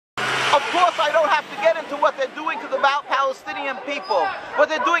Of course, I don't have to get into what they're doing to the Palestinian people, what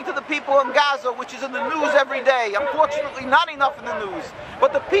they're doing to the people in Gaza, which is in the news every day. Unfortunately, not enough in the news.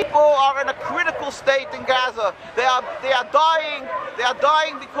 But the people are in a critical state in Gaza. They are dying. They are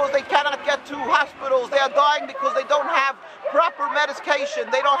dying because they cannot get to hospitals. They are dying because they don't have proper medication.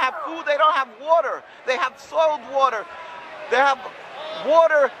 They don't have food. They don't have water. They have soiled water. They have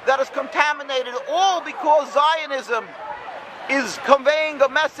water that is contaminated, all because Zionism is conveying a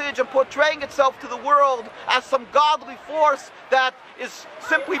message and portraying itself to the world as some godly force that is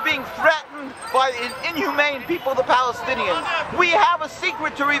simply being threatened by inhumane people, the Palestinians. We have a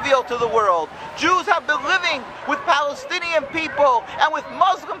secret to reveal to the world. Jews have been living with Palestinian people and with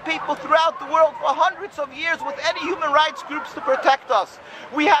Muslim people throughout the world for hundreds of years with any human rights groups to protect us.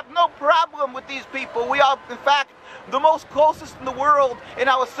 We have no problem with these people. We are, in fact, the most closest in the world in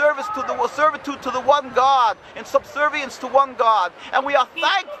our servitude to the one God, in subservience to one God. And we are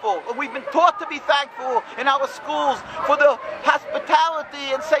thankful, and we've been taught to be thankful in our schools for the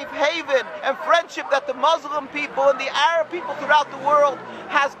hospitality and safe haven and friendship that the Muslim people and the Arab people throughout the world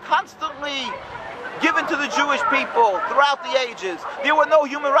has constantly given to the Jewish people throughout the ages. There were no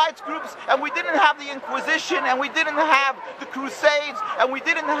human rights groups, and we didn't have the Inquisition, and we didn't have the Crusades, and we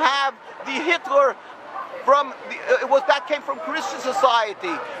didn't have the Hitler that came from Christian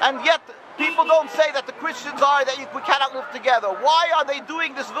society. And yet people don't say that the Christians are that we cannot live together. Why are they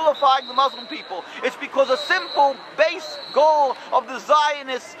doing this, vilifying the Muslim people? It's because a simple base goal of the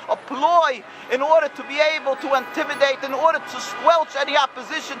Zionists, a ploy in order to be able to intimidate, in order to squelch any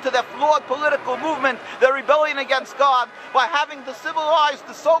opposition to their flawed political movement, their rebellion against God, by having the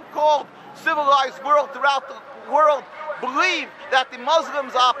so-called civilized world throughout the world believe that the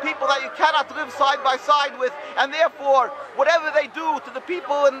Muslims are people that you cannot live side by side with, and therefore whatever they do to the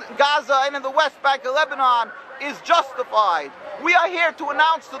people in Gaza and in the West Bank of Lebanon is justified. We are here to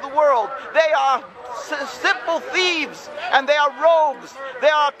announce to the world they are simple thieves and they are rogues. They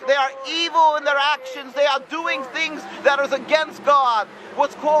are evil in their actions. They are doing things that is against God.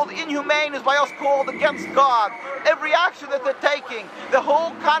 What's called inhumane is by us called against God. Every action that they're taking, the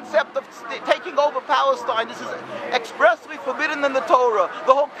whole concept of taking over Palestine, this is expressly forbidden in the Torah.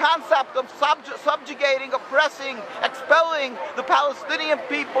 The whole concept of subjugating, oppressing, expelling the Palestinian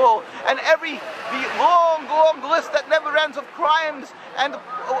people, and the long list that never ends of crimes and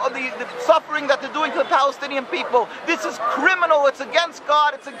the suffering that they're doing to the Palestinian people. This is criminal. It's against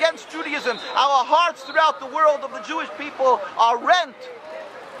God. It's against Judaism. Our hearts throughout the world of the Jewish people are rent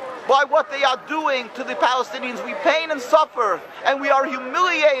by what they are doing to the Palestinians. We pain and suffer, and we are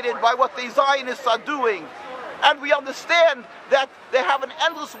humiliated by what the Zionists are doing. And we understand that they have an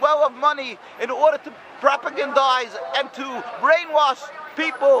endless well of money in order to propagandize and to brainwash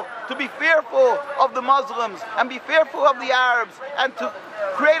people to be fearful of the Muslims and be fearful of the Arabs, and to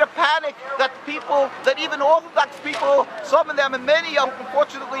create a panic that even Orthodox people, some of them and many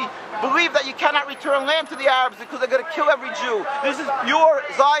unfortunately, believe that you cannot return land to the Arabs because they're going to kill every Jew. This is pure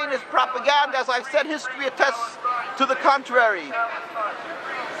Zionist propaganda. As I've said, history attests to the contrary.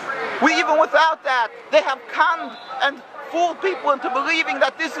 Even without that, they have conned and fooled people into believing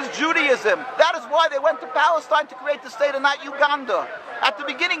that this is Judaism. That is why they went to Palestine to create the state and not Uganda. At the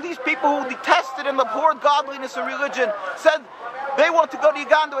beginning, these people who detested and abhorred godliness and religion said they want to go to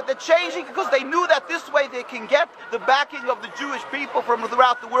Uganda, but they're changing because they knew that this way they can get the backing of the Jewish people from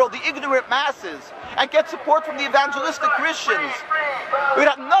throughout the world, the ignorant masses, and get support from the evangelistic Christians. It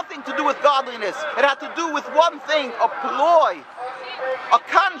had nothing to do with godliness. It had to do with one thing, a ploy, a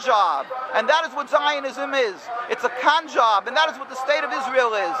con job. And that is what Zionism is. It's a con job, and that is what the state of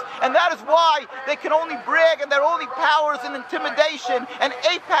Israel is. And that is why they can only brag, and their only powers in intimidation. And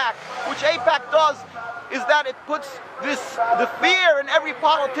AIPAC, which AIPAC does, is that it puts the fear in every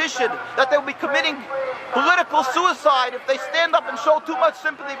politician that they'll be committing political suicide if they stand up and show too much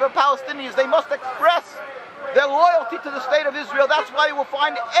sympathy for Palestinians. They must express their loyalty to the state of Israel. That's why you will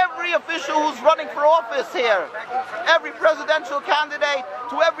find every official who's running for office here, every presidential candidate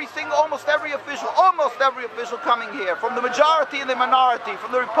to almost every official coming here, from the majority and the minority,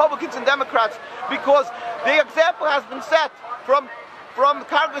 from the Republicans and Democrats, because the example has been set from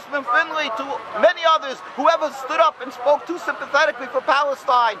Congressman Finley to many others. Whoever stood up and spoke too sympathetically for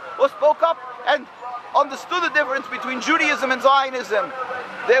Palestine or spoke up and understood the difference between Judaism and Zionism,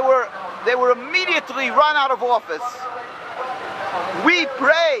 they were immediately run out of office. We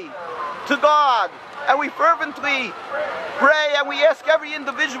pray to God, and we fervently pray, and we ask every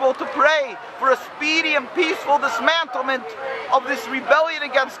individual to pray for a speedy and peaceful dismantlement of this rebellion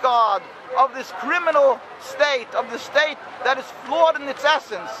against God, of this criminal state, of the state that is flawed in its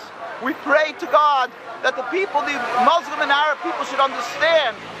essence. We pray to God that the people, the Muslim and Arab people, should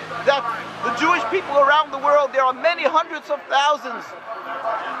understand that the Jewish people around the world, there are many hundreds of thousands,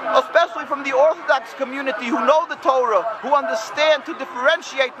 especially from the Orthodox community, who know the Torah, who understand to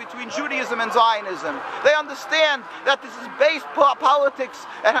differentiate between Judaism and Zionism. They understand that this is base politics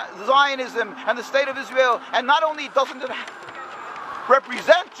and Zionism and the state of Israel, and not only doesn't it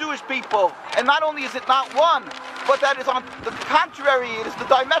represent Jewish people, and not only is it not one, but that is on the contrary, it is the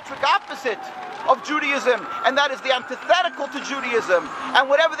diametric opposite of Judaism, and that is the antithetical to Judaism. And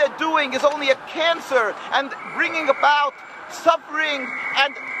whatever they're doing is only a cancer and bringing about suffering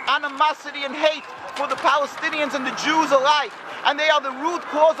and animosity and hate for the Palestinians and the Jews alike. And they are the root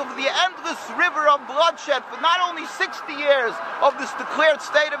cause of the endless river of bloodshed for not only 60 years of this declared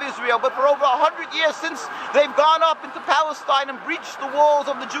state of Israel, but for over 100 years since they've gone up into Palestine and breached the walls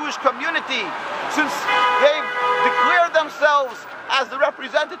of the Jewish community, since they've declared themselves as the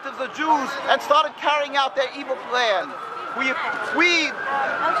representatives of Jews and started carrying out their evil plan. We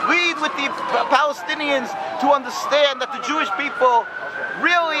lead with the Palestinians to understand that the Jewish people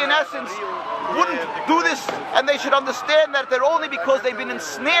really, in essence, wouldn't do this, and they should understand that they're only because they've been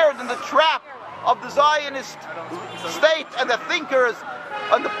ensnared in the trap of the Zionist state and the thinkers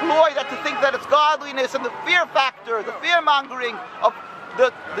and the ploy that to think that it's godliness and the fear factor, the fear-mongering of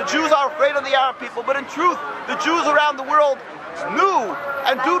the Jews are afraid of the Arab people. But in truth, the Jews around the world knew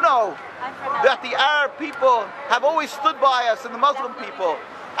and do know that the Arab people have always stood by us and the Muslim people.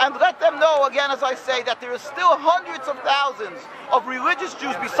 And let them know, again, as I say, that there is still hundreds of thousands of religious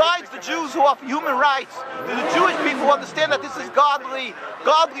Jews, besides the Jews who offer human rights. The Jewish people understand that this is godly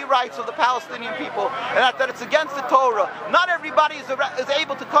rights of the Palestinian people, and that it's against the Torah. Not everybody is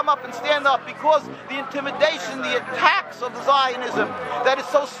able to come up and stand up because the intimidation, the attacks of the Zionism that is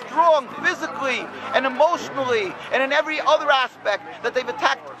so strong physically and emotionally and in every other aspect, that they've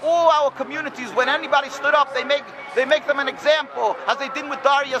attacked all our communities. When anybody stood up, they make them an example, as they did with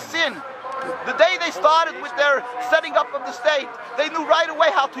Dar Yassin. The day they started with their setting up of the state, they knew right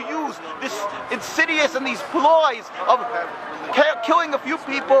away how to use this insidious and these ploys of killing a few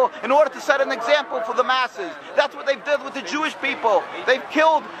people in order to set an example for the masses. That's what they've done with the Jewish people. They've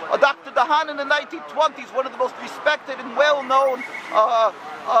killed Dr. Dahan in the 1920s, one of the most respected and well-known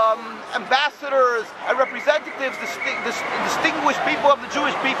ambassadors and representatives, distinguished people of the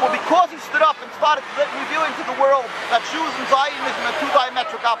Jewish people, because he stood up and started revealing to the world that Jews and Zionism are two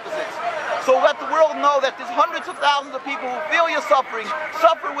diametric opposites. So let the world know that there's hundreds of thousands of people who feel your suffering,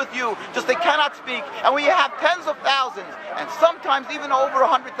 suffer with you, just they cannot speak. And we have tens of thousands, and sometimes even over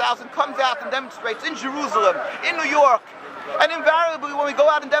 100,000 comes out and demonstrates in Jerusalem, in New York. And invariably, when we go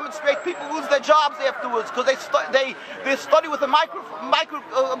out and demonstrate, people lose their jobs afterwards because they study with a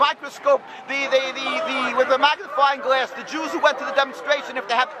microscope, with a magnifying glass. The Jews who went to the demonstration, if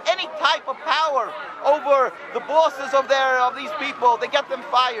they have any type of power over the bosses of these people, they get them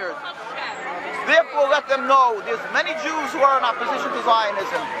fired. Therefore, let them know there's many Jews who are in opposition to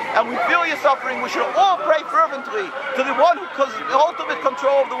Zionism, and we feel your suffering. We should all pray fervently to the one who has the ultimate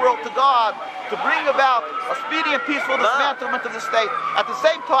control of the world, to God, to bring about a speedy and peaceful dismantlement of the state. At the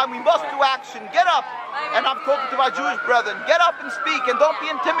same time, we must do action. Get up, and I'm talking to my Jewish brethren, get up and speak, and don't be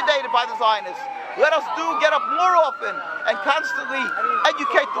intimidated by the Zionists. Let us get up more often and constantly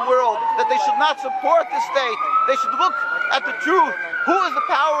educate the world that they should not support the state. They should look at the truth. Who is the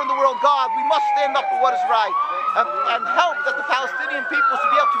power in the world? God. We must stand up for what is right and help that the Palestinian people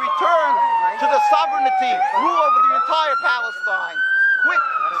should be able to return to the sovereignty, rule over the entire Palestine, quick,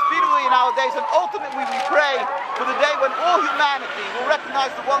 speedily in our days. And ultimately we pray for the day when all humanity will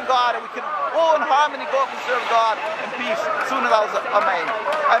recognize the one God, and we can all in harmony go up and serve God in peace. Soon as Amen.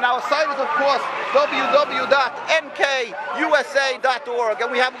 And our site is, of course, www.nkusa.org,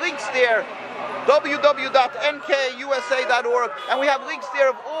 and we have links there, www.nkusa.org, and we have links there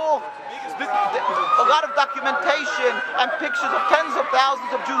of a lot of documentation and pictures of tens of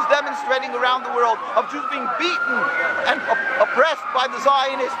thousands of Jews demonstrating around the world, of Jews being beaten and oppressed by the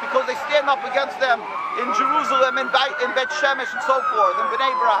Zionists because they stand up against them in Jerusalem, in Bet Shemesh, and so forth, in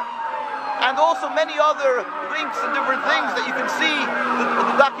Bnei Brak. And also many other links and different things that you can see,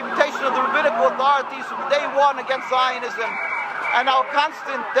 the documentation of the rabbinical authorities from day one against Zionism, and our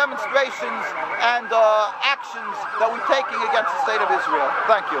constant demonstrations and actions that we're taking against the state of Israel.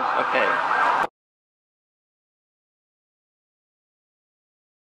 Thank you. Okay.